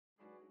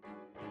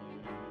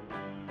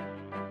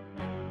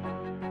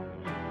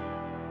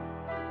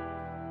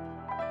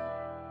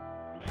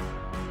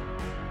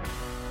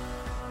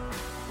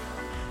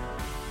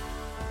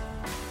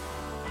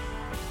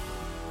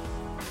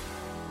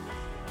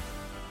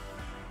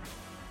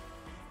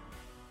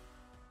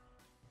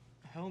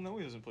no,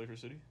 he doesn't play for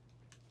City.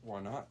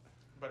 Why not?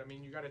 But I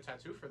mean, you got a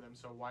tattoo for them,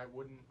 so why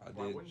wouldn't? I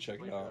why did. Wouldn't Check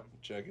you it play for out. them?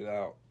 Check it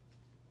out.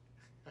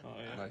 Oh,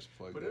 yeah. Nice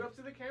plug. Put there. it up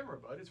to the camera,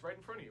 bud. It's right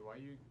in front of you. Why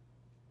you?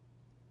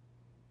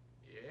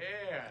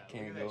 Yeah.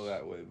 Can't look at go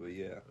that way, but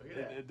yeah. Look at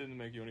It, that. it didn't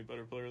make you any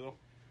better player, though.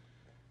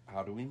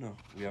 How do we know?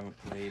 We haven't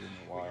played in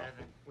a while.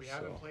 We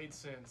haven't so. played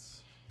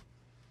since.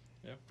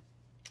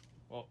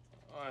 Well,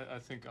 I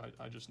think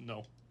I just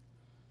know.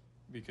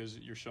 Because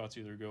your shots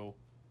either go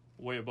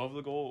way above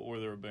the goal or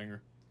they're a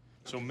banger.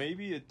 So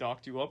maybe it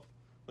docked you up.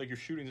 Like your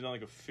shooting's not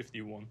like a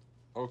 51.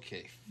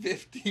 Okay,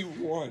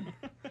 51.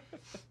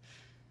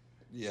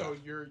 Yeah. So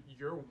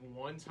you're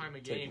one time a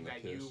Taking game the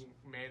that piss. you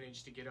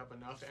managed to get up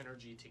enough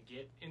energy to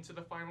get into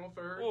the final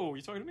third. Whoa,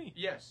 you talking to me?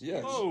 Yes.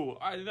 Yes. Oh,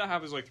 that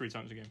happens like 3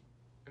 times a game.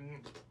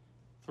 And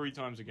 3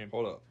 times a game.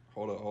 Hold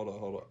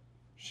up.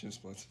 Shin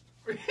splints.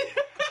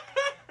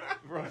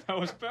 Bro, that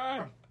was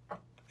bad.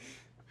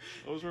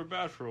 Those were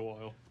bad for a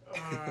while.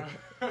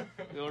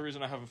 The only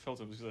reason I haven't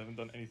felt it was because I haven't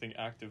done anything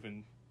active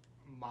in...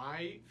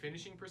 my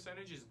finishing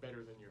percentage is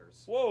better than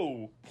yours.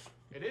 Whoa!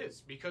 It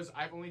is, because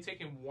I've only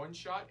taken one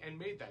shot and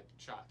made that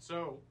shot.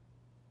 So,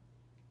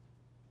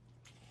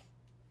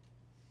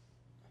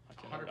 I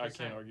 100%.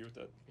 can't argue with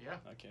that. yeah.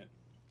 I can't.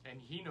 And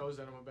he knows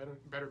that I'm a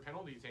better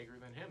penalty taker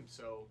than him,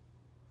 so...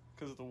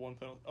 Because of the one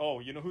penalty. Oh,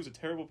 you know who's a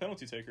terrible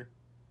penalty taker?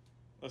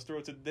 Let's throw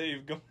it to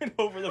Dave going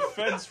over the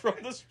fence from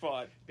the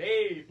spot.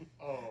 Dave!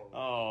 Oh.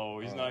 Oh,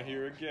 he's not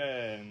here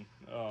again.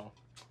 Oh,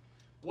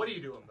 What are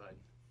you doing, bud?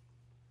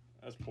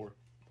 that's poor.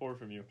 Poor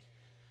from you.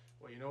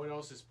 Well, you know what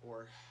else is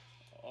poor?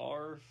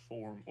 Our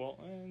form. Well,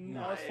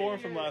 our form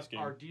from last game.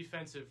 Our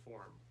defensive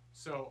form.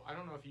 So, I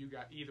don't know if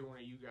either one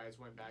of you guys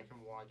went back and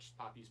watched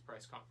Poppy's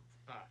press conference.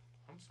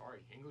 I'm sorry,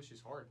 English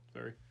is hard.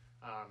 Very.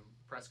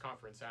 Press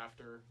conference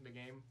after the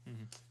game.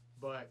 Mhm.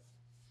 But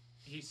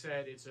he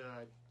said it's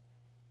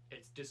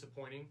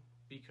disappointing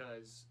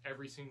because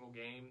every single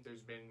game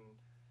there's been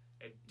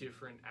a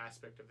different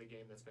aspect of the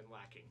game that's been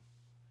lacking.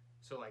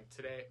 So like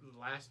today,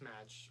 last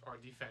match, our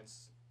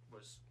defense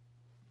was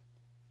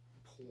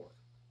poor,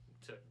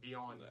 to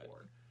beyond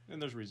poor.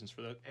 And there's reasons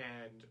for that.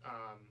 And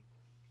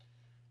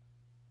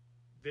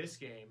this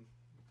game,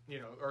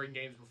 or in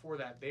games before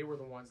that, they were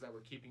the ones that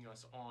were keeping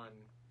us on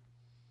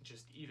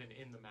just even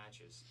in the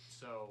matches.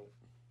 So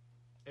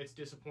it's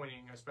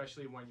disappointing,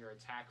 especially when your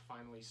attack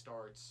finally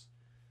starts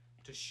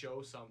to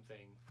show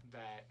something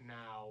that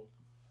now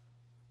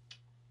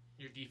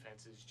your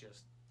defense is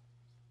just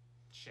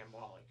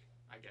shambolic,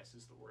 I guess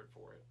is the word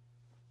for it.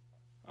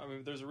 I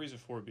mean, there's a reason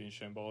for it being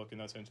shambolic, and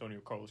that's Antonio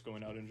Carlos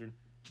going out injured.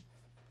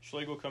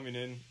 Schlegel coming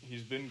in,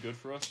 he's been good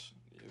for us,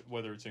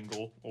 whether it's in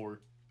goal or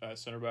at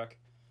center back.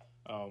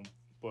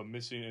 But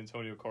missing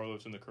Antonio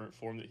Carlos in the current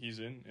form that he's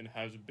in and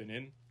has been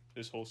in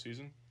this whole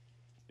season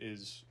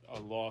is a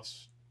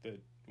loss that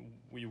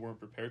we weren't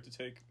prepared to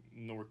take,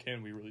 nor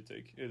can we really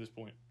take at this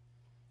point.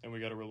 And we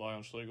got to rely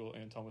on Schlegel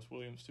and Thomas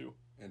Williams too.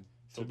 And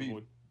Fill the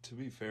void. to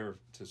be fair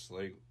to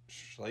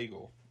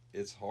Schlegel,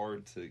 it's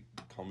hard to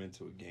come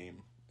into a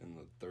game in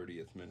the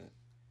 30th minute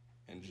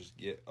and just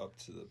get up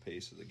to the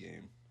pace of the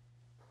game.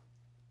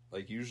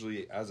 Like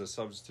usually as a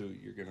substitute,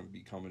 you're going to be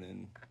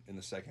coming in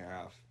the second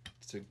half.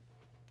 To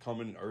come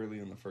in early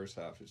in the first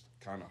half is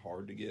kind of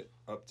hard to get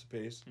up to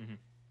pace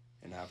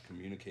and have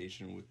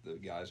communication with the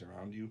guys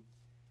around you.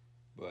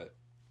 But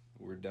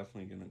we're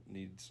definitely going to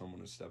need someone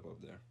to step up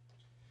there.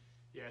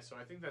 Yeah, so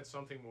I think that's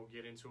something we'll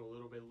get into a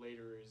little bit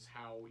later is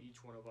how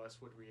each one of us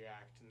would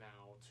react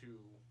now to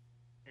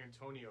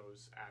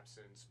Antonio's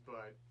absence.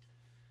 But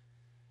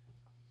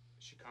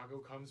Chicago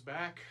comes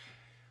back.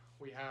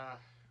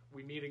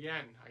 We meet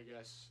again, I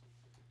guess,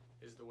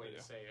 is the way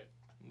to say it.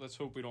 Let's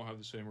hope we don't have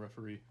the same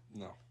referee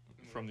No.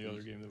 from the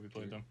other game that we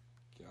played them.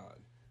 God.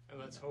 And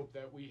let's hope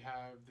that we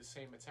have the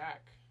same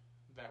attack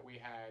that we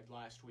had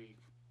last week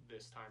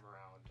this time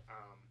around.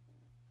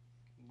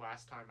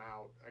 Last time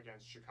out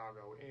against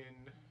Chicago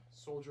in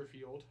Soldier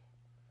Field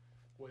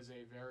was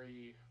a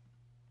very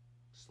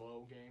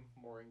slow game,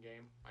 boring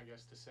game, I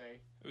guess to say.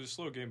 It was a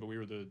slow game, but we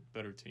were the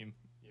better team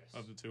Yes.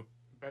 of the two.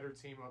 Better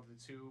team of the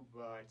two,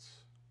 but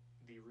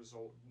the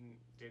result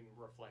didn't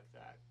reflect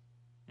that.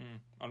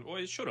 Well,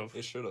 it should have.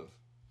 It should have.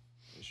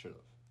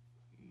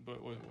 But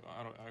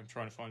I'm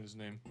trying to find his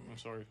name. I'm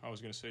sorry. I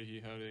was going to say he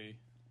had a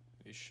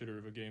shitter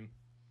of a game.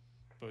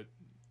 But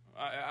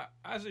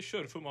as they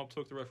should, Footmob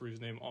took the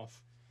referee's name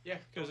off. Yeah,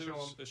 Because it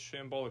was a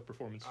shambolic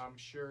performance. I'm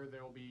sure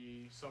there'll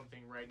be something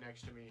right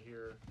next to me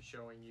here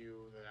showing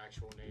you the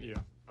actual name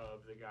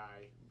of the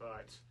guy.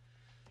 But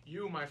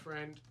you, my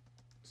friend,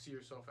 see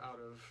yourself out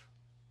of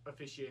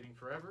officiating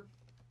forever.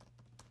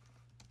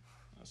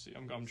 I see.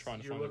 I'm trying to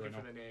find it You're right looking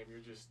now. for the name.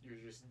 You're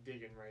just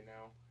digging right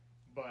now.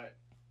 But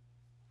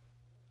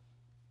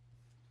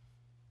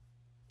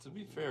To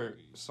be fair,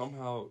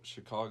 somehow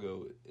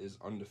Chicago is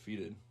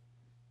undefeated,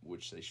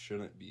 which they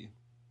shouldn't be.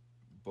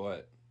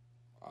 But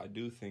I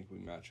do think we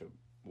match up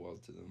well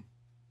to them.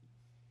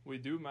 We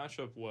do match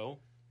up well,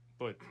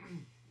 but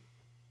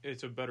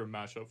it's a better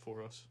matchup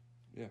for us.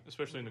 Yeah.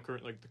 Especially in the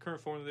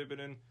current form that they've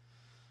been in.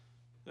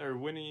 They're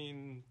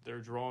winning. They're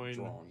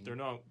drawing. They're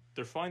not.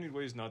 They're finding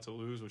ways not to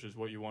lose, which is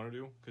what you want to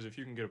do. Because if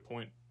you can get a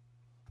point,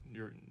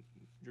 you're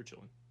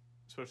chilling,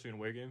 especially in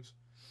away games.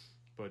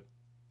 But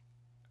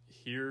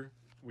here,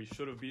 we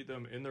should have beat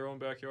them in their own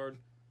backyard.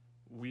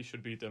 We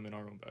should beat them in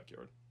our own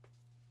backyard.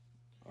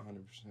 100%,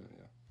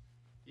 yeah.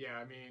 Yeah,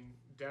 I mean,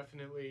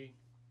 definitely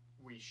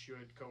we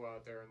should go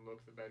out there and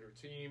look the better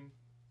team.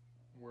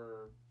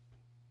 We're,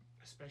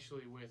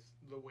 especially with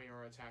the way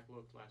our attack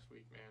looked last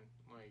week, man.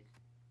 Like,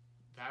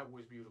 that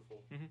was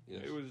beautiful. Mm-hmm.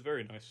 Yes. It was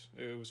very nice.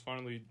 It was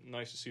finally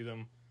nice to see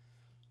them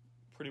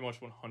pretty much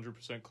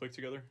 100% click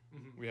together.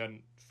 Mm-hmm. We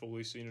hadn't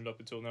fully seen it up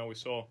until now. We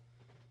saw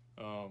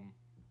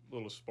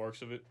little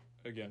sparks of it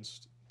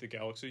against the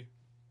Galaxy.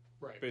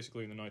 Right.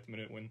 Basically in the 9th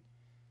minute when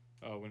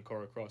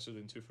Kara crosses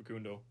into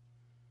Facundo.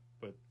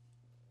 But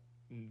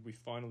we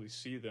finally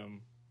see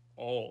them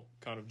all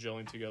kind of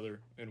gelling together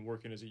and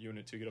working as a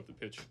unit to get up the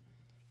pitch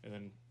and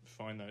then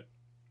find that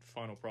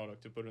final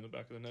product to put in the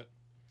back of the net.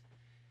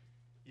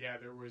 Yeah,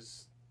 there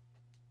was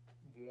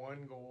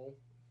one goal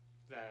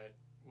that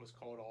was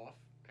called off,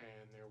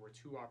 and there were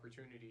 2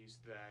 opportunities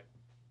that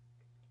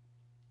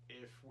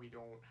if we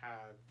don't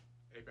have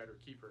a better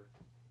keeper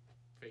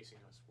facing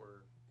us,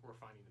 we're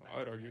finding the back.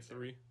 I'd argue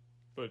 3,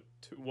 but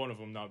one of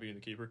them not being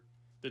the keeper.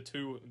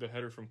 The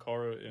header from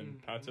Kara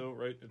and Pato,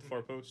 right, at the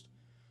far post,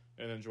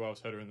 and then Joao's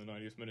header in the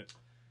 90th minute.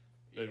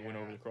 They went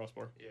over the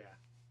crossbar. Yeah.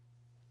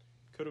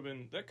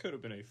 That could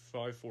have been a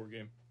 5-4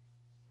 game.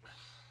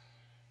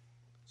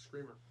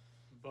 Screamer.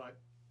 But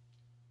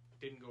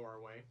didn't go our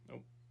way.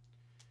 Nope.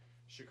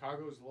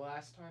 Chicago's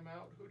last time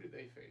out, who did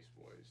they face,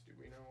 boys? Do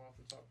we know off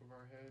the top of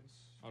our heads?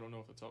 I don't know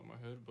off the top of my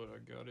head, but I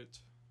got it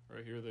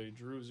right here. They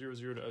drew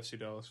 0-0 to FC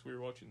Dallas. We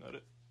were watching that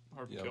at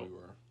Harper Yeah, Kill. we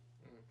were.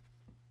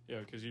 Yeah,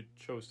 because you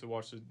chose to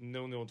watch the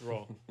 0-0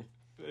 draw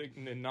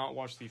and not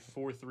watch the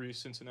 4-3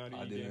 Cincinnati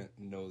game. I didn't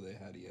know they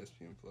had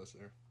ESPN Plus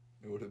there.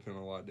 It would have been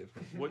a lot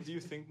different. What do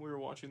you think we were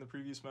watching the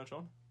previous match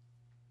on?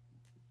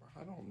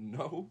 I don't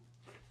know.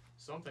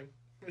 Something.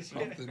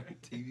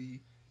 TV.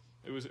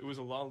 It was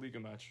a La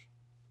Liga match.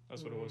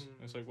 That's what it was.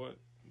 It's like, what?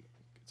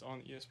 It's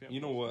on ESPN.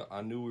 You know what?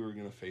 I knew we were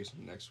going to face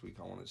them next week.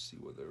 I wanted to see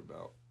what they're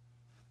about.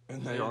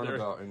 And they aren't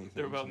about anything.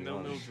 They're about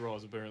 0-0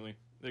 draws, apparently.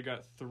 They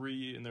got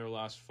 3 in their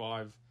last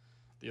 5.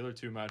 The other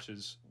 2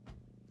 matches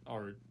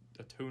are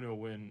a 2-0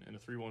 win and a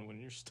 3-1 win.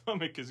 Your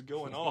stomach is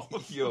going off.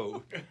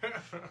 Yo.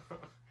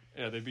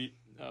 Yeah, they beat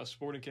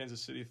Sporting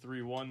Kansas City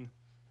 3-1,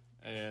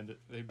 and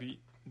they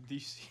beat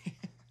DC.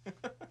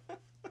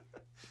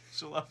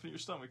 So laughing at your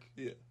stomach.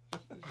 Yeah.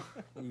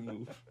 We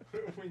move.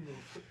 We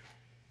move.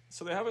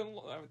 So they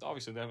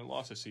obviously haven't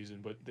lost this season,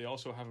 but they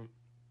also haven't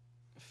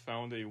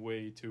found a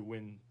way to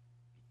win,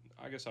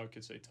 I guess I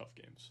could say, tough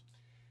games.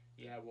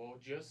 Yeah, well,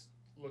 just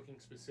looking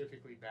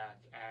specifically back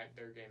at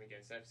their game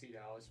against FC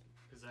Dallas,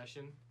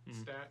 possession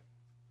stat,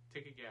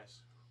 take a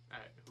guess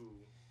at who.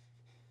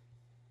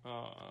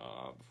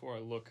 Before I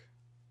look,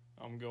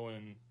 I'm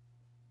going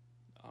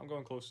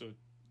close to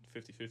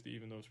 50-50,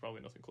 even though it's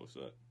probably nothing close to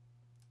that.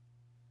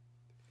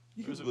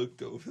 You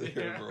looked over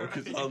there, bro,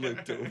 because I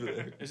looked over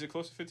there. Is it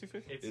close to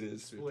 50-50? It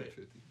is split.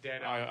 50-50.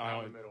 Dead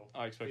out in the middle.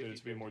 I expected it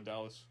to be 50-50. more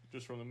Dallas,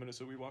 just from the minutes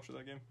that we watched of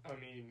that game. I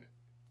mean,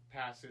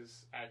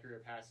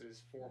 accurate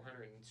passes,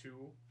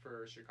 402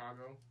 for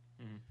Chicago,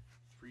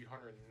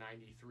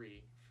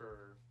 393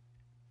 for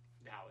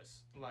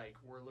Dallas. Like,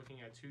 we're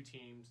looking at 2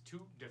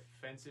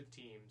 defensive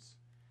teams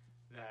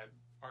that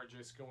are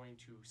just going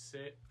to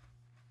sit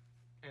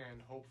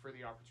and hope for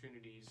the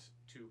opportunities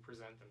to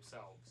present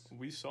themselves.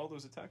 We saw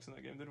those attacks in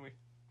that game, didn't we?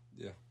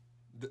 Yeah.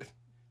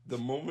 The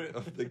moment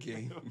of the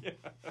game. Yeah.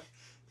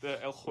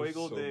 The El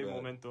Juego so de bad.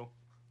 Momento.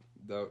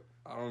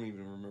 I don't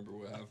even remember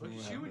what happened.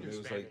 Look at you and your It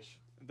was Spanish.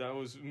 That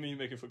was me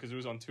making fun, because it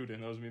was on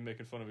Tuden. That was me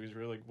making fun of it. Because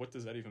we were like, what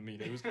does that even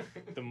mean? It was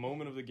the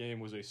moment of the game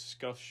was a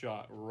scuff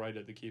shot right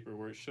at the keeper,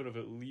 where it should have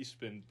at least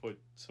been put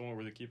somewhere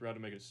where the keeper had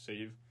to make a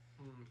save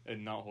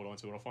and not hold on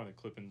to it. I'll find the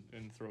clip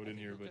and throw it in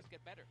here.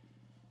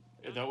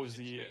 But that was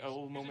the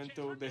El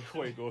Momento de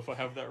Juego, if I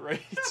have that right.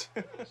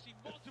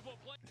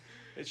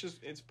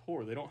 It's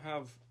poor.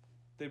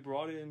 They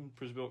brought in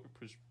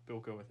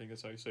Prisbilko, I think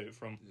that's how you say it,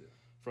 from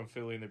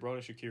Philly, and they brought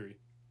in Shaqiri.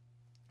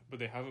 But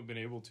they haven't been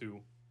able to,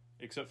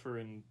 except for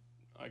in,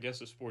 I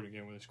guess, a Sporting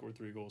game where they scored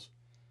 3 goals,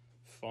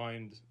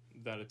 find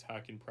that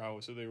attacking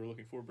prowess that they were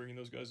looking for, bringing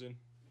those guys in.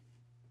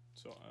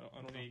 So I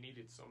don't know. They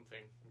needed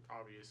something,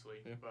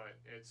 obviously, Yeah. but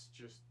it's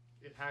just,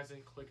 it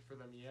hasn't clicked for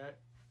them yet.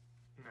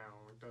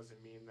 Now, it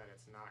doesn't mean that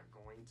it's not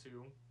going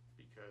to,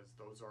 because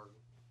those are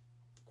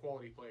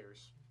quality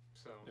players.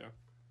 So, Yeah.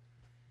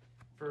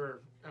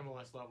 For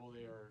MLS level,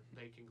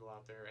 they can go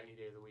out there any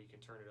day of the week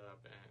and turn it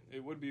up. And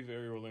It would be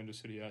very Orlando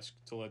City-esque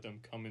to let them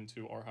come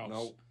into our house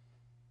Nope.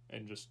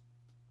 and just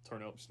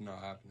turn up. It's not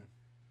happening.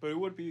 But it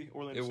would be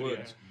Orlando It City.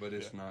 would, but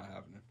it's not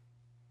happening.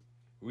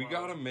 We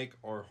got to make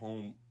our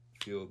home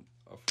field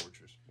a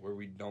fortress where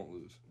we don't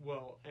lose.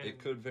 well, and It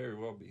could very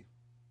well be.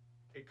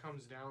 it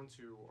comes down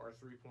to our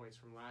 3 points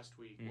from last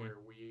week, where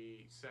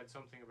we said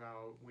something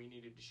about we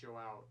needed to show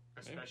out,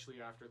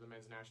 especially after the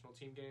men's national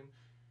team game.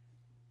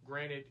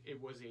 Granted,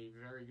 it was a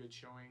very good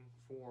showing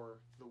for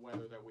the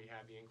weather that we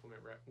had, the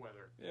inclement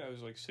weather. Yeah, it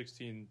was like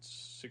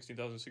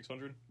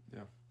 16,600. Yeah.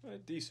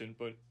 Decent,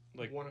 but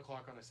like 1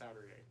 o'clock on a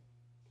Saturday.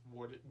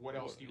 What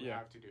else do you Yeah.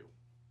 have to do?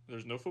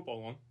 there's no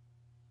football on.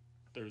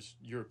 There's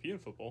European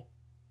football.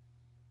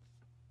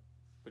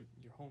 But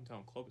your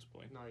hometown club is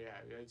playing. No, yeah,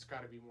 it's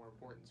got to be more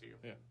important to you.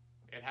 Yeah.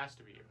 It has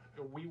to be.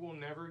 We will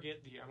never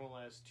get the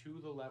MLS to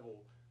the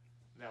level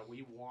that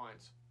we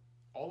want,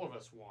 all of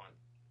us want,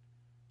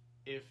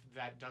 if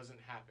that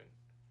doesn't happen.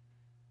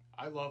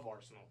 I love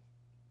Arsenal.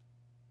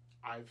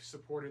 I've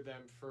supported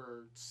them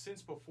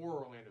since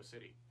before Orlando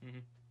City.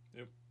 Mhm.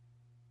 Yep.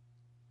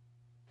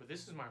 But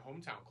this is my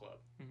hometown club.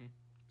 Mhm.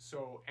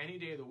 So any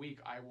day of the week,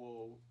 I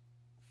will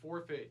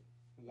forfeit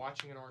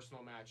watching an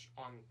Arsenal match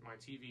on my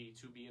TV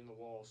to be in the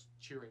walls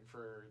cheering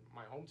for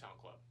my hometown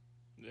club.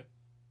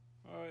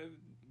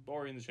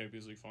 Barring the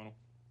Champions League final,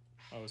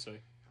 I would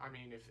say. I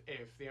mean,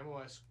 if the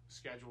MLS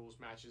schedules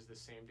matches the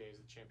same day as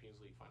the Champions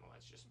League final,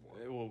 that's just more.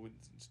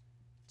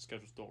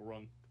 Schedules don't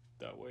run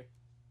that way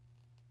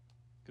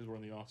because we're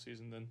in the off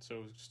season then. So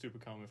it was a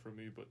stupid comment from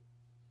me, but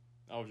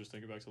I was just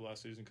thinking back to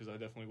last season because I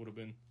definitely would have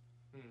been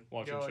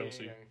watching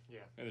Chelsea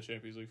Yeah. in the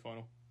Champions League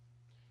final.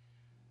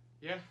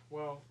 Yeah,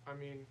 well, I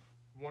mean,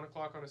 1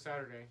 o'clock on a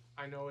Saturday.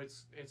 I know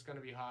it's going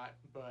to be hot,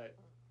 but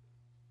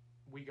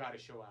we got to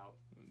show out.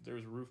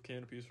 There's roof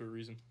canopies for a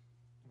reason.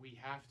 We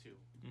have to.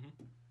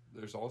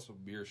 There's also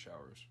beer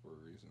showers for a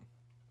reason.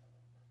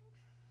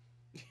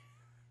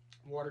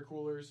 Water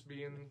coolers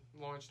being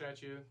launched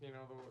at you, you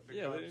know, the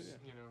Yeah, cups, yeah.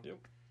 you know.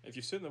 Yep. If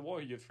you sit in the wall,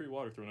 you get free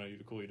water thrown at you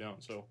to cool you down.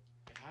 So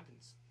It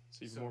happens.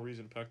 it's even So- more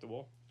reason to pack the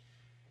wall.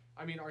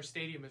 I mean, our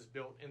stadium is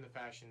built in the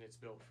fashion it's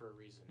built for a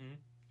reason. Mhm.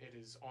 It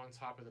is on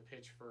top of the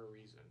pitch for a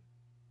reason.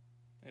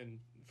 And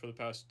for the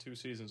past 2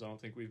 seasons, I don't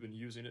think we've been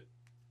using it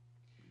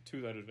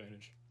to that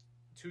advantage.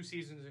 2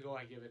 seasons ago,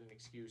 I give it an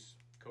excuse.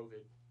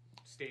 COVID,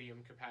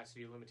 stadium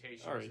capacity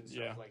limitations All right, and stuff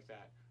yeah. like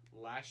that.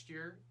 Last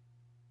year,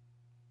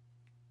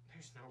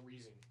 there's no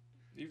reason.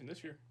 Even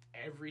this year.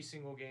 Every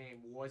single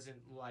game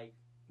wasn't like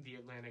the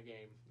Atlanta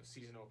game, the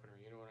season opener.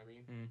 You know what I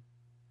mean? Mhm.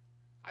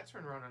 I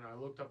turned around and I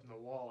looked up in the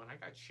wall and I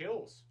got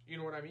chills. You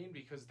know what I mean?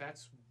 Because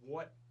that's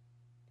what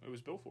It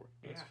was built for.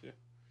 Yeah.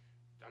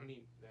 I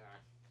mean.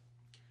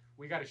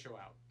 We got to show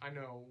out. I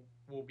know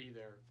we'll be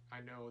there. I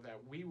know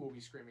that we will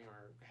be screaming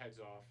our heads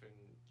off and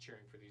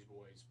cheering for these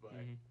boys, but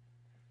Mhm.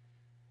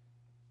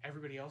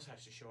 everybody else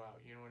has to show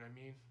out. You know what I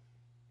mean?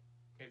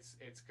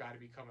 It's got to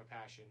become a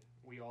passion.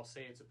 We all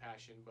say it's a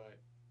passion, but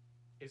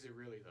is it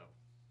really though?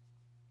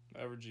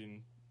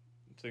 Averaging,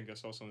 I think I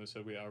saw something that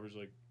said we average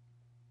like,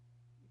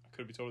 I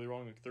could be totally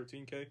wrong, like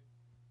 13K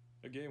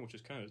a game, which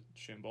is kind of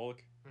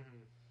shambolic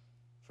Mm-hmm.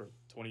 for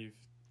 20.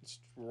 It's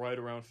right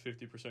around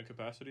 50%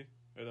 capacity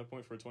at that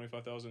point for a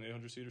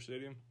 25,800 seater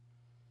stadium.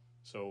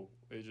 So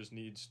it just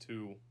needs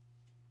to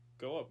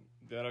go up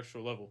that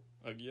extra level.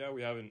 Like, yeah,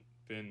 we haven't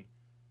been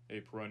a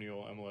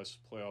perennial MLS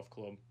playoff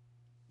club,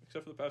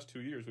 except for the past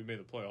 2 years we've made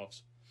the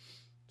playoffs.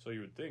 So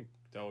you would think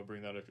that would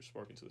bring that extra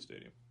spark into the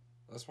stadium.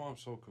 That's why I'm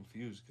so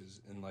confused, because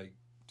in like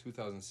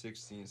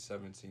 2016,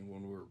 17,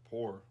 when we were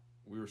poor,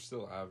 we were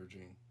still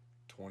averaging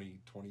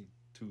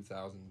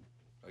 22,000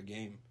 a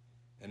game.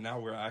 And now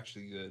we're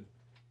actually good,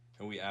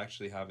 and we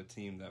actually have a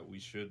team that we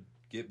should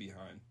get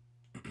behind.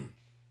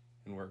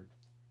 And we're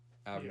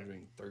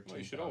averaging 13,000. Well,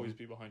 you should always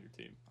be behind your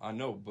team. I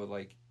know, but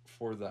like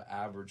for the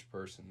average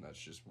person that's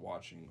just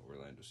watching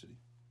Orlando City.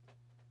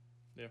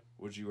 Yeah.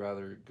 Would you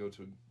rather go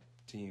to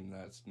a team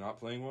that's not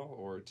playing well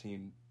or a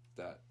team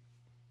that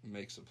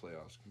makes the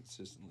playoffs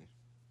consistently?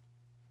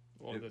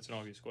 Well, that's an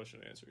obvious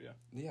question to answer, yeah.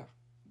 Yeah.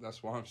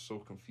 That's why I'm so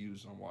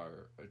confused on why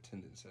our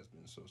attendance has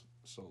been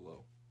so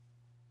low.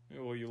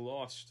 Yeah, well, you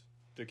lost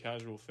the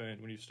casual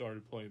fan when you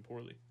started playing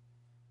poorly.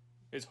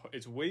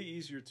 It's way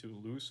easier to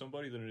lose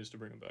somebody than it is to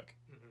bring them back.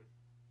 Mm-hmm.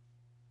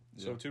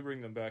 So Yeah. to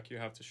bring them back, you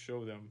have to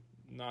show them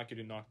not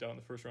getting knocked out in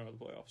the first round of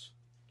the playoffs,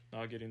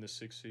 not getting the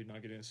 6th seed,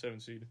 not getting the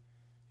 7th seed.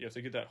 You have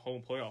to get that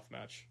home playoff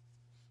match,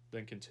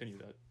 then continue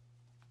that.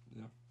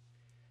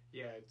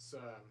 Yeah,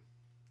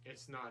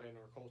 it's not in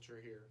our culture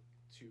here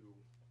to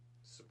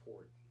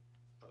support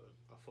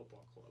a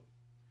football club.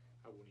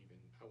 I won't even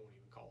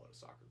call it a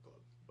soccer club,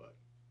 but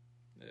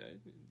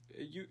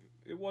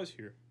It was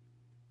here.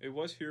 It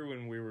was here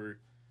when we were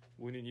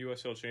winning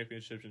USL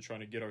championships and trying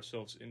to get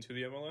ourselves into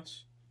the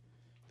MLS.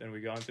 Then we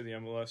got into the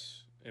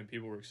MLS and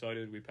people were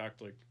excited. We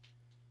packed like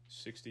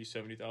 60,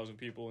 70,000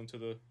 people into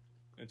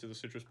the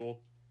Citrus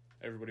Bowl.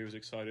 Everybody was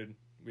excited.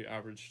 We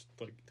averaged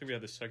I think we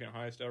had the second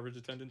highest average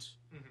attendance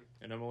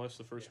in MLS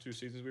the first 2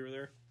 seasons we were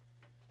there.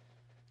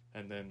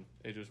 And then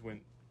it just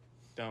went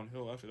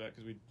downhill after that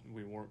because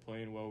we weren't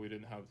playing well. We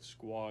didn't have the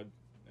squad.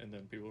 And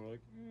then people were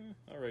like,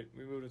 all right,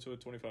 we moved into a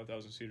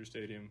 25,000 seater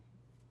stadium.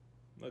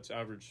 Let's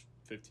average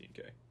 15K.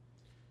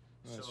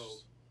 That's so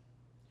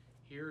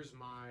here's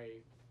my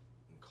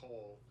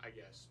call, I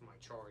guess, my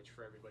charge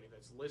for everybody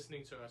that's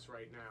listening to us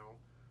right now,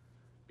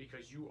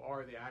 because you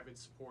are the avid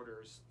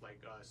supporters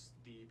like us,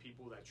 the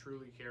people that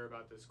truly care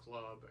about this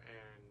club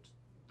and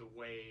the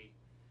way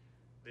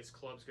this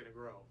club's going to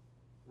grow.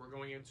 We're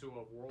going into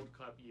a World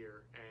Cup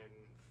year, and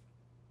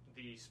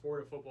the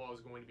sport of football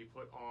is going to be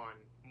put on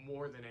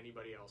more than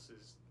anybody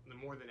else's,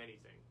 more than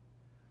anything.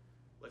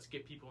 Let's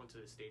get people into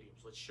the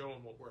stadiums. Let's show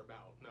them what we're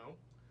about. No?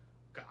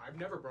 I've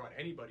never brought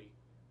anybody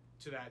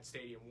to that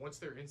stadium once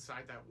they're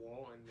inside that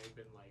wall and they've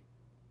been like,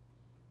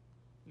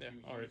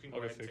 you can go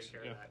ahead and take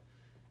care of that.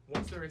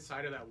 Once they're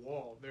inside of that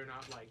wall, they're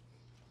not like,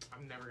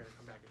 I'm never going to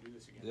come back and do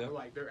this again.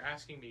 Yep. They're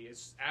asking me,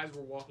 as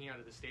we're walking out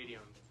of the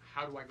stadium,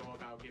 how do I go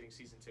about getting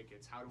season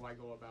tickets? How do I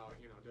go about,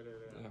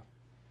 da-da-da-da. Yeah.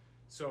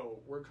 So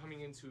we're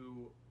coming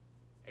into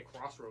a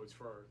crossroads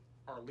for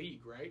our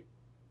league, right?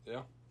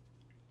 Yeah.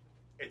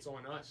 It's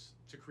on us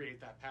to create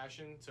that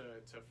passion,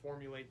 to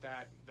formulate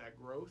that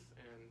growth,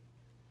 and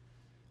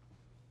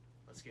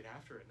let's get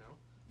after it now.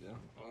 Yeah.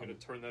 I'm going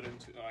to turn that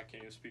into... I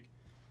can't even speak.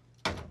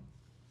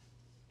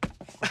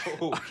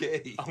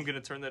 Okay. I'm going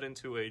to turn that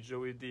into a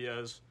Joey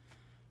Diaz...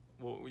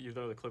 Well, you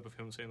know the clip of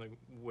him saying, like,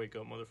 wake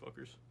up,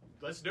 motherfuckers.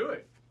 Let's do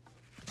it.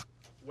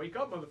 Wake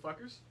up,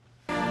 motherfuckers.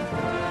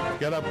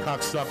 Get up,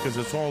 cocksuckers.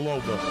 It's all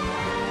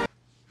over.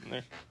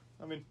 There.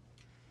 I mean...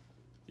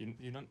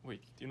 You not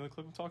wait. Do you know the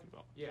clip I'm talking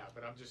about? Yeah,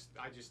 but I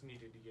just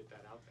needed to get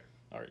that out there.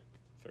 All right,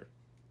 fair.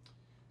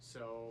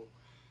 So,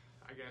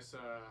 I guess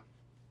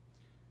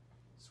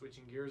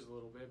switching gears a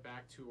little bit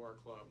back to our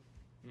club,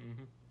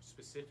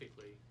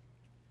 specifically,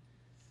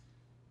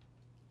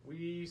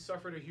 we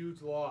suffered a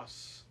huge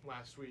loss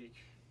last week,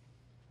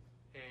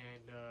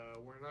 and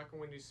we're not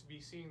going to be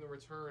seeing the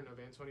return of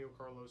Antonio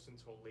Carlos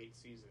until late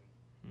season.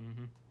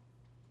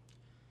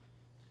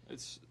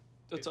 It's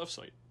a tough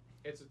sight.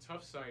 It's a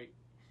tough sight.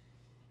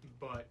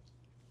 But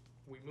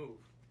we move.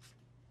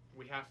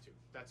 We have to.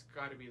 That's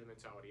got to be the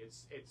mentality.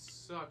 It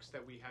sucks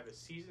that we have a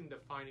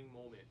season-defining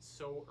moment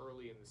so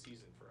early in the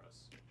season for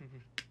us.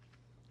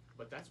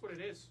 But that's what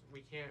it is.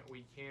 We can't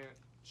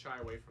shy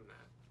away from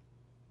that.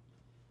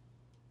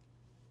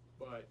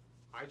 But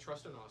I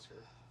trust in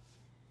Oscar.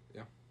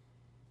 Yeah.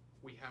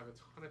 We have a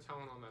ton of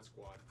talent on that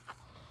squad.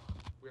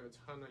 We have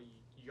a ton of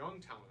young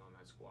talent on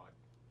that squad.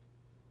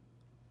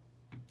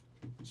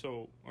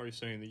 So, are you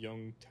saying the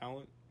young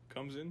talent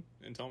comes in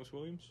Thomas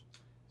Williams?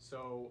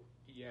 So,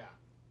 yeah.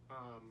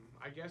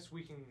 I guess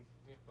we can...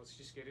 Yeah, let's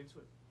just get into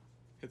it.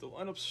 Hit the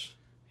lineups.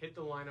 Hit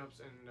the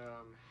lineups and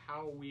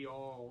how we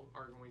all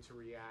are going to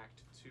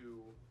react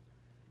to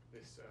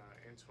this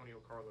Antonio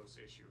Carlos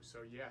issue. So,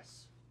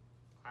 yes,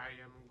 I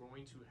am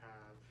going to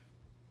have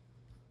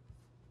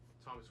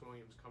Thomas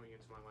Williams coming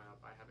into my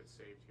lineup. I have it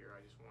saved here.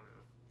 I just want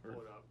to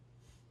pull it up.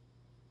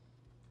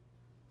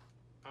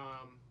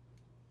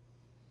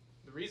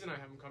 The reason I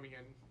have him coming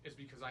in is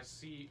because I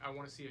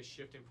want to see a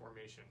shift in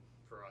formation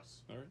for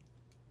us. All right.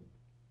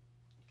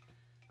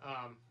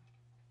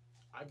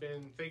 I've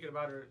been thinking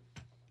about it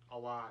a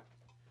lot.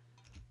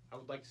 I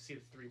would like to see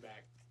the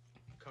 3-back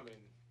come in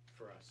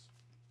for us.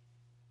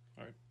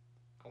 All right.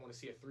 I want to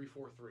see a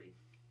 3-4-3.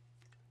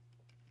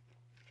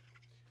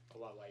 A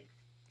lot like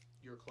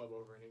your club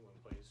over in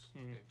England plays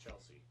in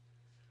Chelsea.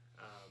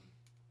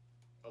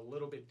 A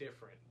little bit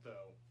different,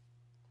 though,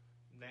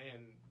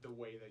 than the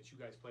way that you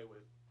guys play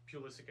with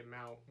Pulisic and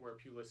Mount, where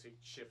Pulisic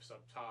shifts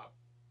up top.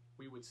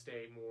 We would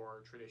stay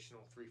more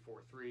traditional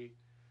 3-4-3.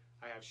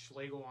 I have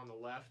Schlegel on the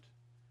left,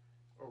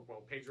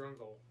 Pedro in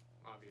goal,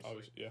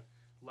 obviously. Yeah.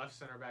 Left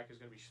center back is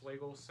going to be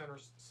Schlegel.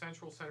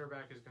 Central center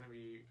back is going to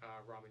be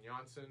Robin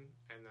Janssen.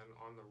 And then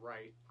on the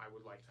right, I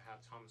would like to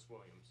have Thomas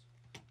Williams.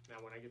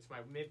 Now, when I get to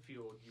my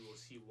midfield, you will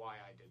see why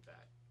I did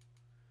that.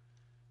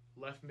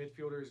 Left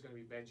midfielder is going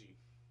to be Benji.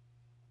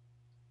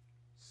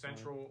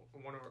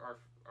 One of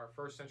our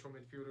first central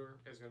midfielder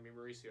is going to be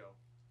Mauricio.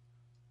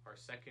 Our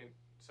second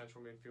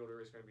central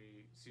midfielder is going to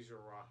be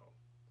Cesar Araujo.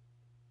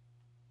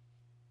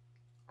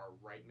 Our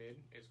right mid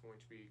is going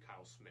to be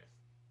Kyle Smith.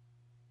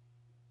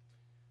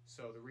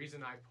 So the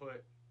reason I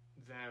put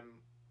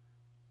them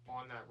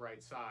on that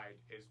right side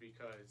is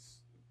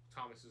because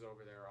Thomas is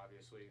over there,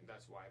 obviously.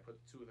 That's why I put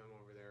the two of them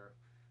over there.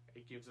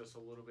 It gives us a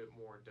little bit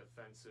more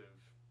defensive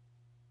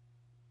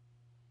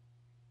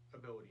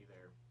ability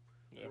there.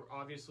 Yeah.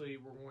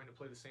 We're going to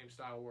play the same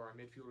style where our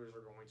midfielders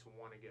are going to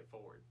want to get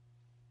forward.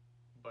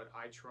 But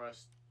I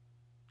trust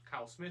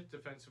Kyle Smith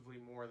defensively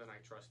more than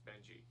I trust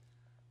Benji.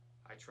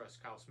 I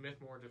trust Kyle Smith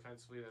more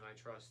defensively than I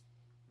trust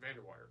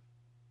Vanderwater.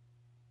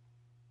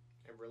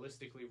 And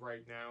realistically,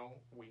 right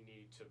now, we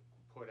need to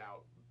put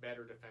out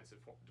better defensive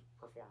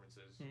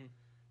performances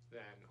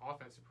than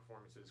offensive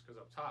performances,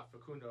 because up top,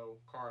 Facundo,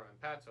 Cara, and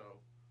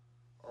Pato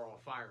are all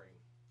firing,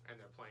 and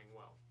they're playing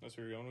well. That's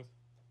what you're going with?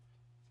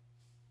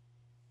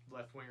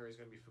 Left winger is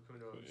going to be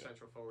Facundo. Yeah.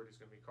 Central forward is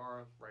going to be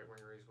Cara. Right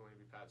winger is going to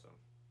be Pato.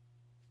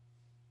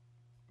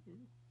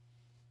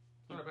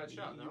 Not a bad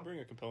shot, no? You bring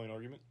a compelling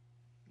argument.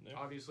 Yeah.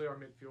 Obviously, our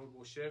midfield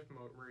will shift.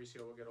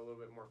 Mauricio will get a little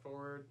bit more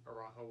forward.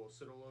 Araujo will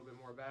sit a little bit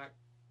more back.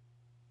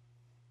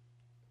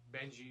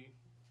 Benji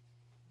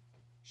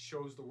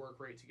shows the work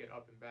rate to get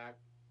up and back.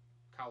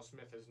 Kyle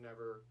Smith has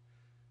never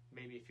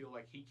made me feel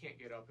like he can't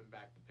get up and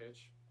back the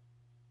pitch.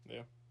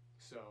 Yeah.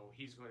 So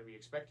he's going to be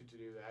expected to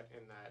do that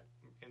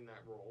in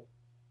that role.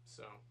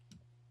 So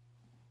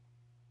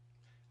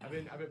I've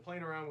been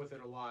playing around with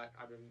it a lot.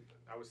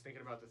 I was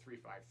thinking about the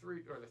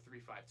 3-5-3 or the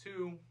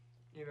 3-5-2.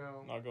 You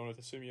know, Not going with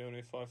the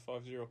Simeone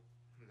 5-5-0.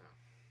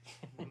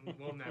 no,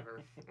 we'll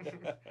never.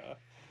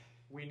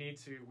 We need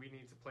to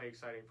play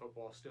exciting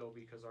football still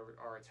because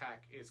our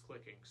attack is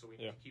clicking. So we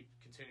need to keep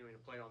continuing to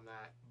play on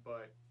that.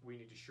 But we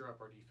need to shore up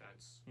our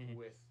defense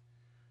with,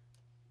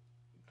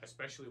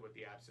 especially with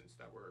the absence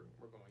that we're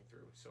going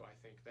through. So I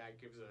think that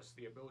gives us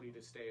the ability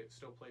to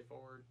still play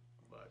forward.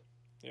 But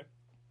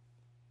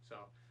so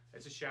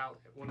it's a shout.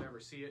 We'll never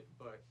see it.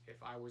 But if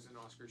I was in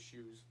Oscar's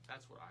shoes,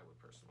 that's what I would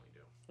personally do.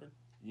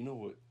 You know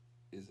what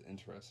is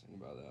interesting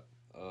about that?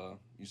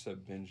 You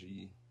said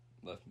Benji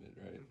left mid,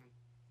 right? Mm-hmm.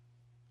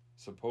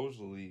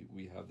 Supposedly,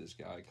 we have this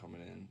guy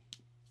coming in.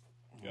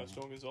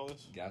 Gaston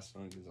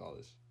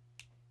Gonzalez.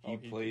 He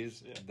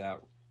plays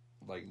that,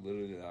 like,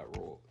 literally that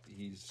role.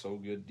 He's so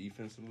good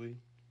defensively,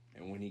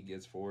 and when he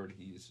gets forward,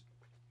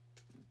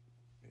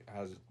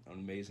 has an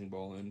amazing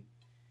ball in.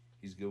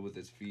 He's good with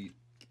his feet,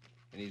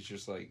 and he's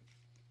just like,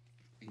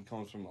 he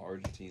comes from the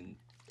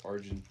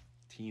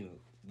Argentina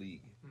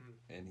league,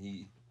 and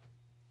he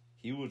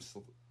would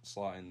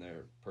slot in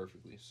there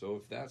perfectly. So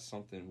if that's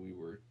something we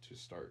were to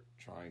start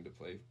trying to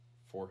play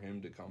for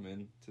him to come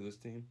in to this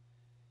team,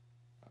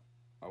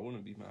 I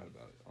wouldn't be mad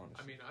about it,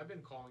 honestly. I mean, I've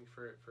been calling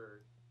for it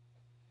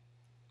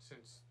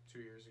since 2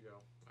 years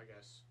ago, I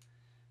guess,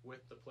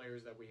 with the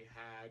players that we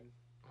had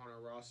on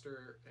our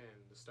roster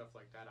and the stuff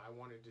like that. I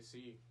wanted to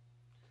see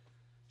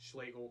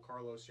Schlegel,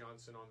 Carlos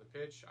Janssen on the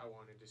pitch. I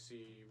wanted to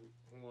see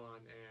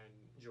Juan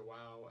and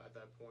Joao at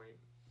that point.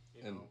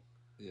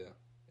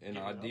 And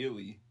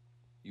ideally,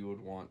 you would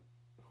want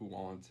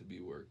Juan to be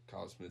where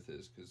Kyle Smith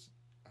is, because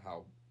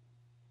how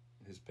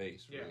his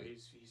pace. Yeah, really.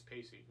 he's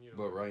pacey. You know.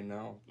 But right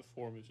now, The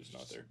form is just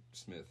not there.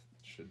 Smith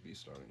should be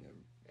starting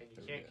him. And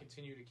you can't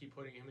continue to keep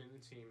putting him in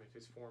the team if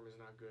his form is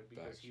not good,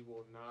 because he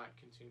will not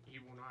continue. He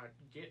will not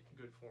get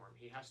good form.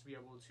 He has to be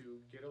able to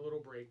get a little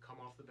break, come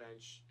off the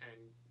bench,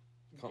 and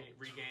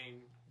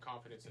regain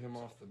confidence in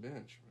himself. Off the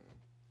bench, man.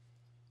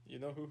 You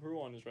know who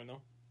Juan is right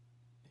now?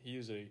 He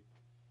is a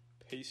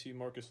pacey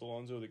Marcus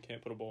Alonso that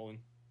can't put a ball in.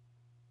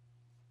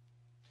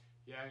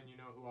 Yeah, and you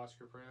know who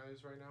Oscar Pereira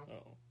is right now?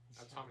 Oh.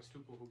 Thomas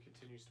Tuchel, who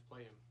continues to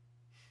play him.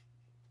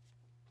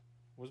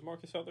 Was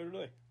Marcus out there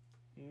today?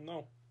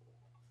 No.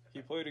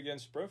 He played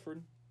against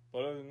Brentford, but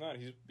other than that,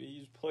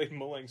 he's played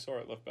Malang Sarr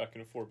at left back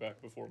and a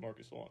 4-back before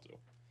Marcus Alonso.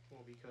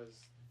 Well,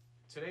 because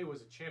today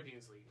was a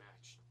Champions League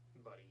match,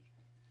 buddy.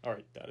 All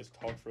right, that is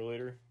talk for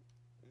later.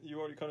 You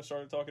already kind of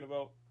started talking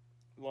about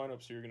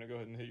lineups, so you're going to go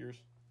ahead and hit yours.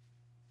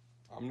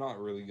 I'm not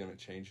really going to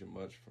change it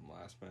much from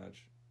last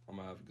match. I'm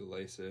going to have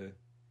Galese,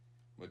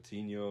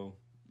 Moutinho,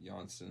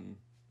 Janssen,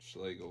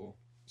 Schlegel,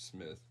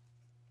 Smith.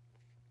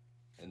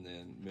 And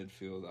then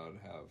midfield, I would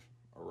have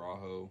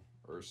Araujo,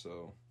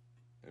 Urso,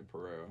 and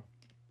Pereira.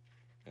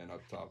 And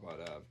up top,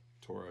 I'd have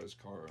Torres,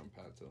 Cara, and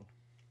Pato.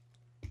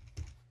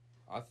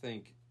 I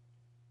think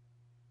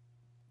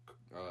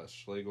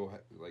Schlegel,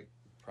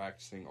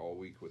 practicing all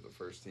week with the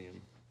first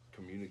team,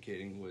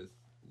 communicating with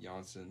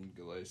Janssen,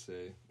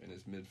 Galese, and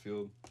his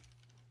midfield,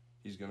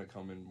 he's going to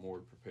come in more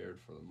prepared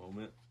for the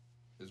moment,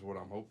 is what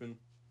I'm hoping.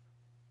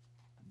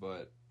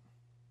 But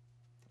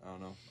I don't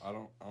know. I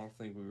don't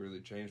think we really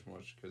changed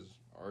much, because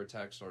our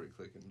attack started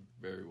clicking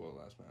very well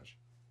last match,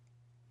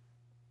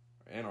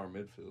 and our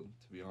midfield,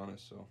 to be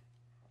honest. So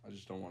I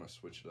just don't want to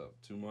switch it up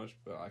too much.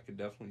 But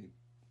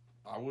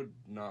I would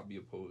not be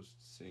opposed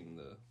to seeing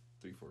the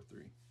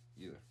 3-4-3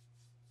 either.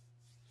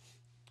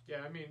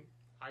 Yeah, I mean,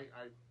 I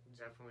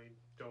definitely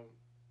don't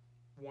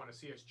want to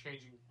see us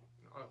changing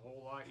a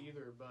whole lot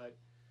either. But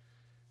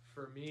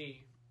for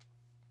me,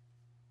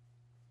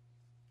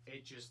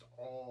 it just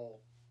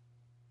all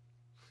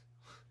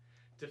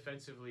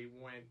defensively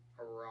went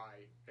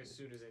awry as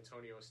soon as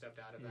Antonio stepped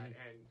out of that.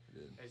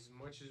 And as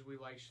much as we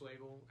like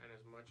Schlegel and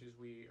as much as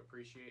we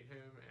appreciate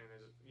him, and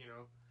as you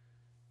know,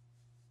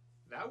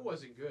 that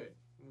wasn't good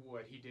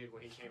what he did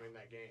when he came in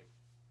that game.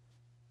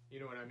 You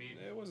know what I mean?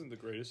 It wasn't the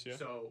greatest, yeah.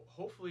 So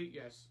hopefully,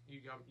 yes,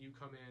 you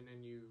come in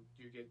and you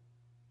get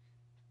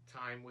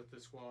time with the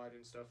squad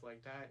and stuff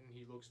like that, and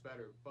he looks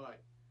better.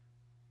 But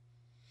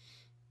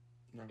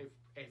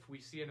if we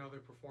see another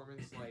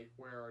performance like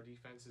where our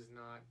defense is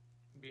not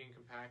being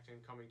compact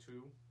and coming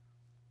to,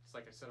 it's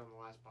like I said on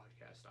the last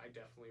podcast, I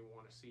definitely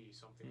want to see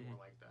something more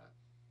like that.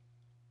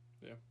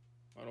 Yeah,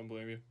 I don't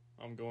blame you.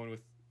 I'm going with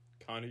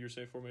kind of your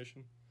same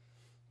formation.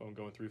 I'm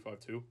going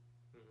 3-5-2.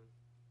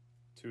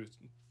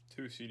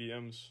 Two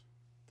CDMs,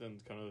 then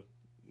kind of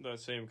that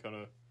same kind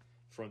of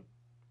front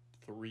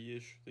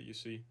three-ish that you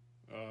see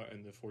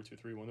in the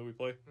 4-2-3-1 that we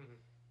play.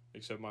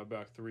 Except my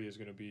back three is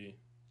going to be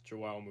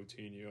Joao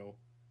Moutinho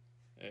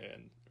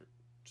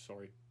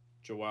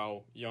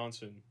Joao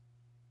Janssen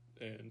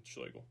and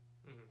Schlegel.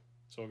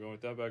 So I'm going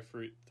with that back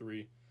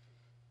three.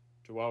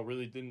 Joao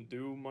really didn't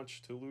do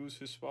much to lose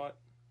his spot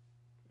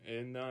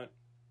in that.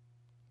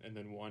 And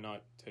then why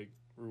not take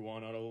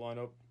Ruan out of the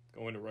lineup?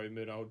 Go into right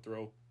mid, I would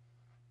throw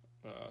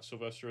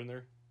Sylvester in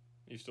there.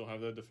 You still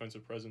have that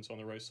defensive presence on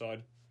the right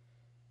side.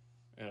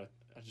 And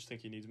a just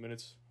think he needs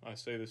minutes. I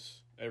say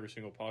this every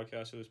single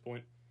podcast at this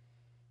point.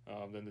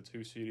 Then the 2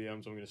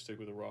 CDMs, I'm going to stick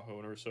with Araujo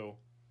and Urso.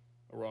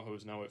 Araujo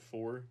is now at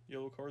 4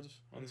 yellow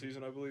cards on the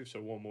season, I believe, so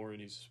 1 more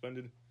and he's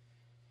suspended.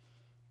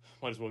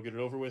 Might as well get it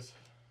over with,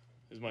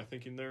 is my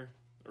thinking there.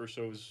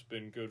 Urso's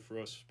been good for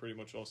us pretty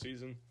much all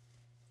season.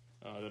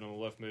 Then on the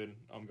left mid,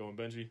 I'm going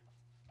Benji.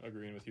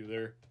 Agreeing with you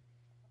there.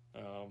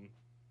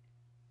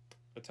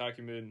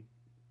 Attacking mid,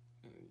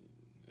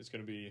 it's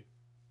going to be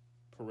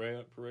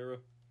Pereira.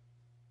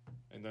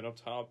 And then up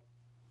top,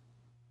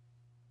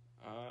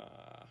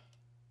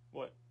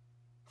 what?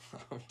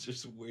 I'm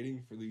just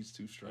waiting for these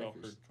 2 strikers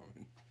heard. to come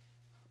in.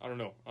 I don't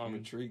know. I'm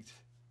intrigued.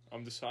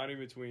 I'm deciding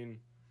between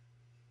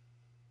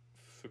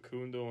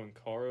Facundo and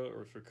Cara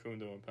or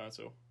Facundo and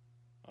Pato.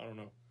 I don't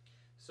know.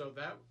 So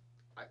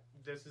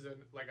this is,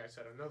 like I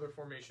said, another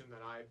formation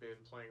that I've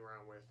been playing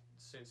around with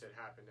since it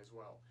happened as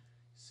well.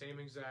 Same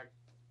exact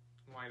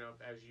lineup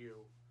as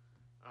you,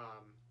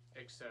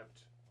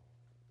 except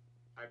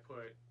I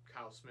put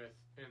Kyle Smith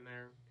in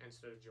there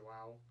instead of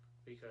Joao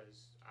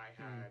because I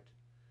had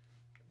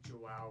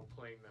Joao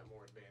playing that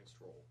more advanced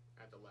role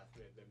at the left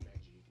mid than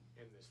Benji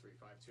in this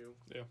 3-5-2.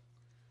 Yeah.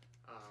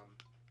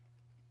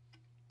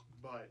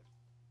 But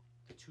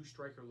the 2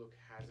 striker look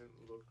hasn't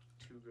looked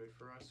too good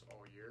for us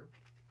all year,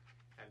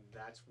 and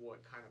that's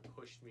what kind of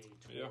pushed me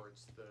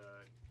towards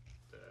the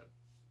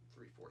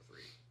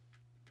 3-4-3.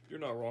 You're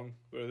not wrong,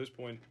 but at this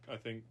point, I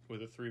think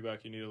with a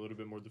 3-back, you need a little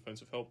bit more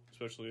defensive help,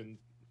 especially in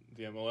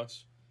the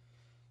MLS.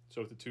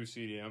 So with the 2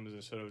 CDMs,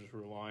 instead of just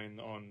relying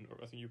on,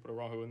 I think you put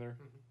Araujo in there,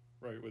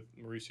 right, with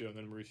Mauricio, and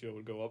then Mauricio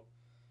would go up.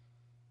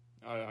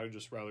 I'd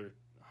just rather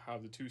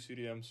have the 2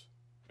 CDMs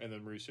and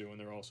then Mauricio in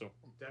there also.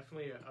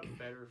 Definitely a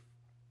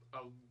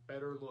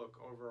better look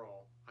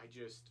overall.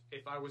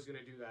 If I was going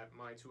to do that,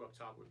 my 2 up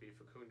top would be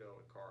Facundo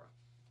and Cara.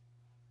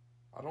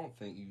 I don't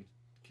think you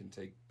can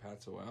take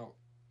Pato out.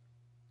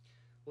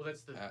 Well,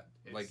 that's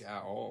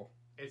at all.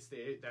 That's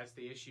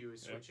the issue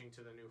is switching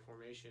to the new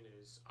formation.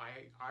 Is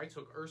I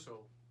took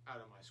Urso out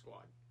of my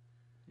squad.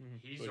 Mm-hmm.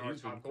 He's our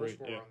top goal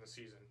scorer on the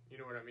season. You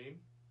know what I mean?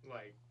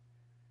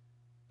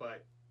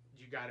 But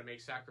you got to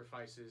make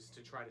sacrifices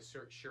to try to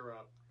shore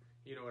up.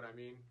 You know what I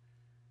mean?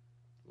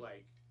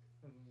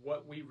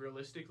 What we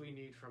realistically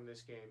need from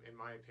this game, in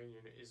my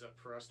opinion, is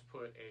for us to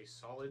put a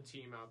solid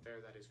team out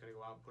there that is going to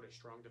go out and put a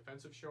strong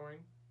defensive showing,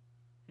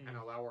 and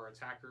allow our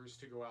attackers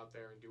to go out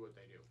there and do what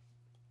they do.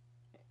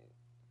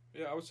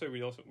 Yeah, I would say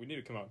we need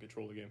to come out and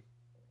control the game.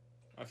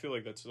 I feel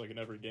like that's like an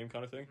every game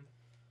kind of thing,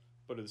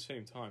 but at the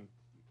same time,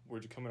 we're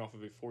just coming off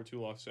of a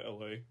 4-2 loss to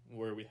LA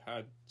where we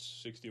had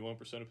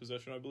 61% of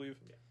possession, I believe,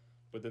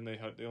 but then they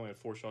only had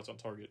 4 shots on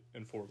target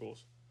and 4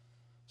 goals.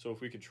 So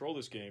if we control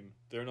this game,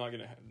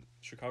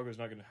 Chicago's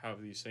not going to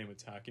have the same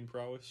attacking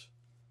prowess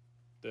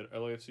that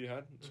LAFC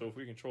had. So if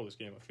we control this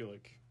game, I feel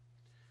like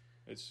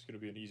it's going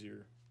to be an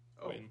easier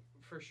win.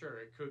 For sure,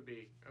 it could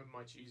be a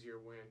much easier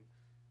win.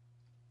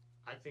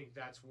 I think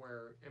that's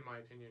where, in my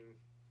opinion,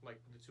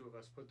 like the 2 of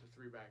us put the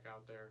 3-back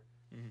out there.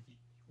 Mm-hmm.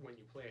 When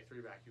you play a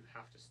 3-back, you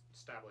have to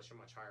establish a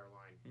much higher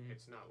line. Mm-hmm.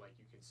 It's not like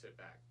you can sit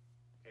back.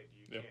 And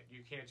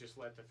you can't just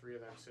let the 3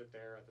 of them sit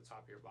there at the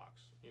top of your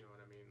box. You know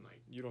what I mean?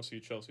 You don't see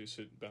Chelsea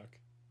sit back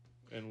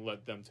and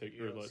let them take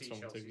or let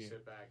someone take Chelsea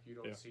sit back. You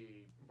don't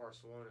see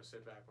Barcelona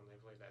sit back when they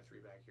played that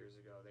 3-back years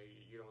ago.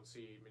 You don't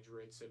see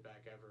Madrid sit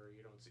back ever.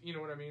 You don't see, you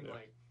know what I mean?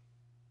 Yeah.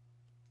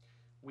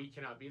 We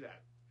cannot be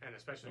that, and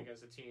especially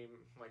against a team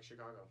like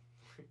Chicago.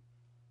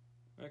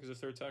 Because if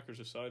their attackers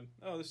decide,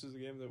 this is the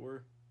game that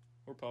we're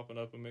popping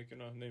up and making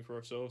a name for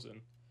ourselves,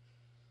 and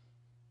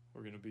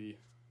we're going to be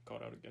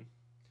caught out again.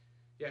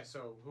 Yeah,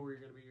 so who are you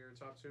going to be your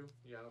top 2?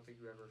 Yeah, I don't think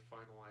you ever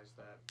finalized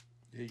that.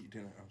 Yeah, you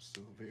didn't. I'm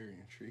still very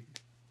intrigued.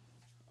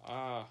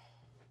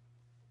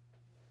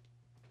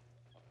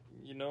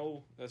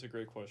 That's a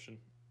great question.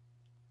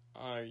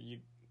 I'm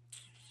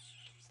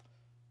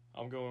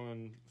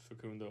going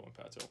Facundo and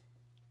Pato.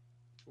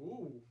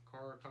 Ooh,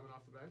 Cara coming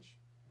off the bench?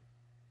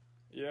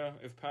 Yeah,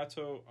 if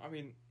Pato,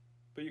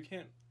 but you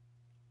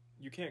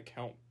can't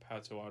count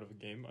Pato out of a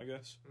game, I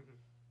guess.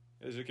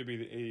 Mm-hmm. As it could be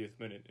the 80th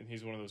minute, and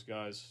he's one of those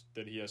guys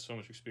that he has so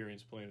much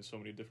experience playing in so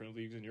many different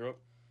leagues in Europe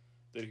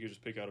that he could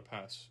just pick out a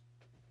pass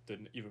that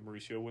even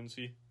Mauricio wouldn't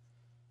see.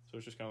 So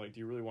it's just kind of like, do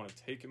you really want to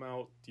take him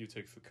out? Do you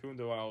take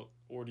Facundo out?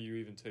 Or do you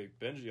even take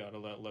Benji out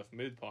of that left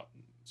mid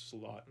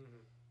slot?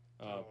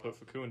 Mm-hmm. Put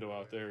Facundo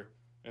out there,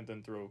 and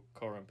then throw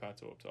Cara and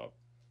Pato up top.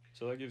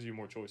 So that gives you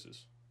more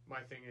choices.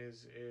 My thing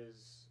is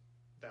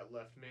that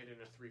left mid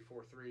in a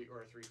 3-4-3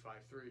 or a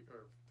 3-5-3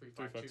 or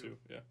 3-5-2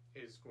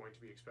 is going to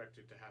be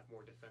expected to have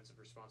more defensive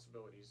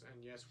responsibilities.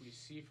 And yes, we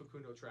see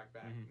Facundo track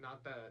back. Mm-hmm.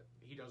 Not that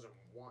he doesn't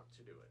want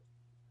to do it.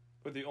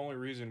 But the only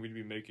reason we'd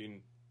be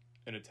making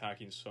an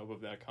attacking sub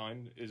of that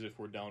kind is if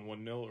we're down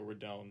 1-0 or we're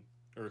down,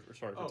 or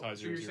sorry, if we're tied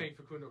 0-0. So you're saying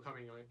Facundo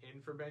coming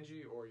in for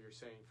Benji, or you're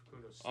saying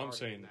Facundo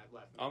starting in that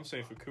left mid I'm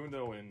saying spot?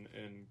 Facundo and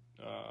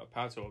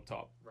Pato up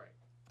top. Right.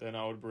 Then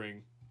I would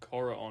bring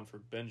Kara on for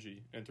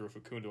Benji and throw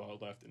Facundo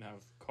out left and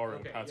have Kara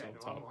and Pato on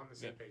top. I'm on the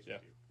same page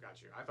with you.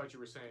 Got you. I thought you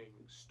were saying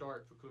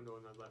start Facundo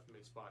in the left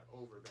mid spot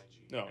over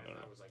Benji. No.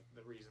 That was like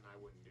the reason I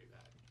wouldn't do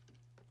that.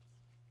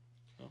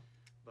 Oh.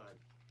 But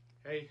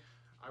hey,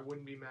 I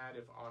wouldn't be mad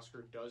if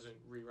Oscar doesn't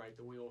rewrite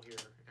the wheel here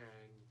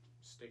and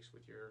sticks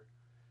with your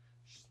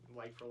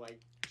like for like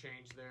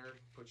change there.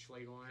 Put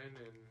Schlegel in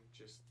and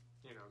just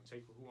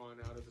take Juan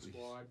out of the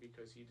squad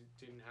because he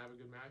didn't have a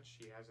good match.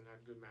 He hasn't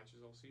had good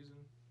matches all season.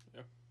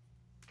 Yeah.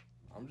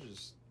 I'm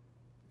just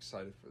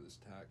excited for this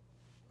tack.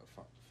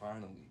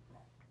 Finally,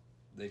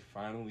 they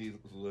finally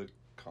look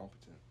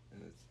competent,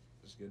 and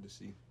it's good to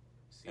see.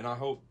 And I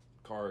hope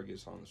Kara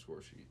gets on the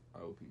score sheet. I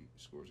hope he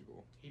scores a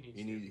goal.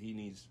 He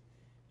needs.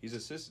 He's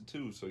assisted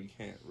too, so you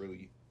can't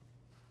really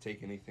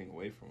take anything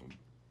away from him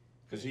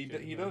because he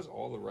does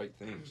all the right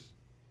things.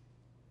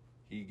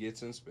 He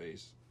gets in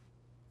space.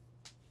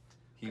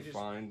 He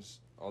finds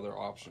other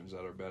options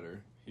that are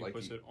better. He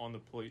puts it on the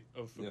plate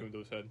of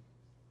Facundo's head.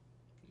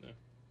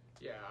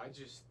 Yeah,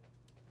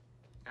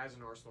 as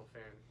an Arsenal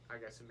fan, I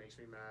guess it makes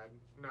me mad.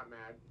 Not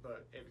mad,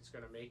 but if it's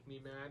going to make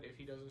me mad if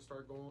he doesn't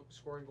start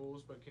scoring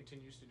goals but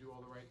continues to do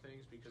all the right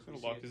things because we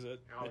see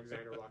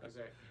Alexander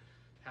Lacazette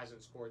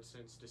hasn't scored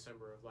since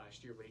December of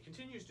last year, but he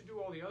continues to do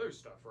all the other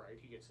stuff right.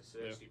 He gets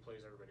assists, he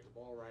plays everybody the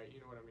ball right, you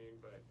know what I mean?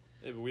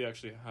 But we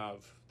actually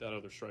have that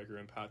other striker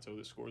in Pato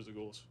that scores the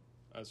goals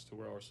as to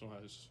where Arsenal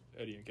has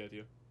Eddie and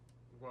Nketiah.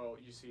 Well,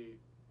 you see,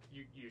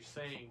 you're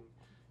saying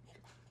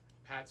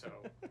Pato,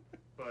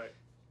 but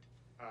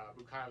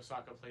Bukayo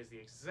Saka plays the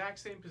exact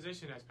same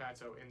position as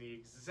Pato in the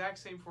exact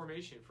same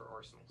formation for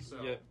Arsenal.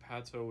 So yet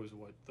Pato is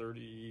what,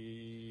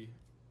 30?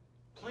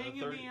 Playing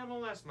in the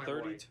MLS, my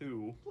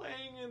 32. boy.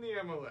 Playing in the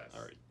MLS.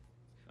 All right.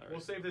 We'll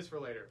save this for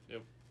later.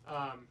 Yep.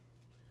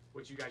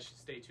 Which you guys should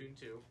stay tuned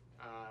to.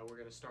 We're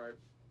going to start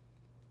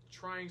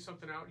trying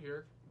something out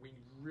here. We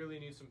really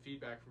need some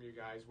feedback from you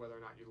guys, whether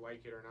or not you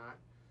like it or not.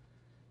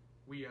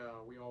 We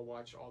all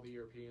watch all the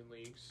European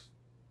leagues,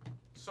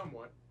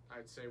 somewhat.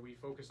 I'd say we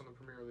focus on the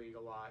Premier League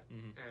a lot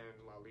and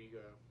La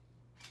Liga.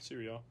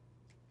 Serie A.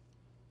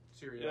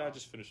 Yeah, I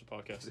just finished the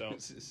podcast out.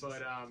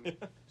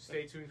 But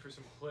stay tuned for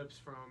some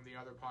clips from the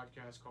other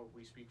podcast called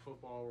We Speak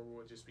Football, where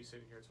we'll just be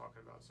sitting here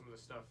talking about some of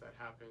the stuff that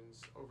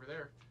happens over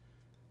there.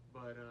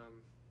 But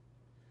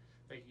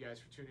thank you guys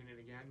for tuning in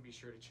again. Be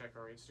sure to check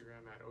our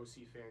Instagram at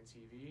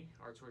OCFanTV,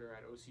 our Twitter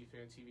at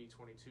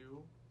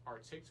OCFanTV22, our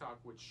TikTok,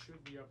 which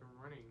should be up and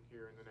running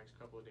here in the next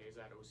couple of days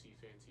at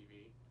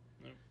OCFanTV.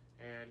 Yep.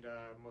 And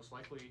most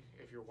likely,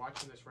 if you're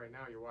watching this right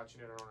now, you're watching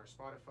it on our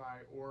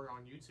Spotify or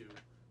on YouTube.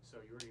 So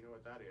you already know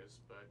what that is.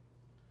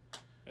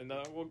 And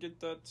we'll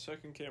get that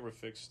second camera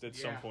fixed at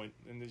some point.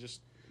 And they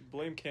just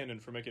blame Canon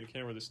for making a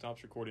camera that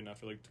stops recording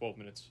after like 12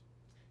 minutes.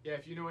 Yeah,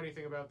 if you know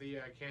anything about the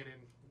Canon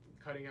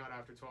cutting out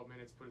after 12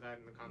 minutes, put that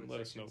in the comment section.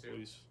 Let us know,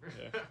 please.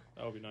 Yeah,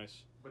 that would be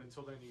nice. But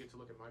until then, you get to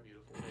look at my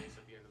beautiful face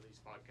at the end of these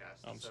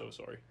podcasts. I'm so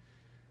sorry.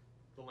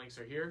 The links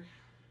are here.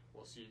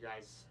 We'll see you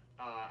guys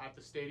at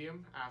the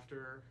stadium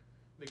after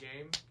the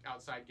game,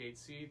 outside Gate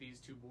C. These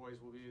two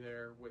boys will be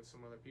there with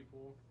some other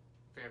people.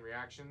 Fan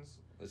reactions.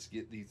 Let's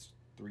get these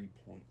 3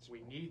 points. We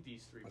need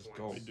these 3 points.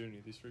 Go. We do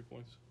need these 3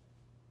 points.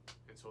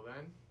 Until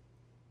then,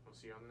 we'll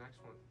see you on the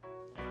next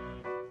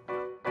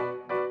one.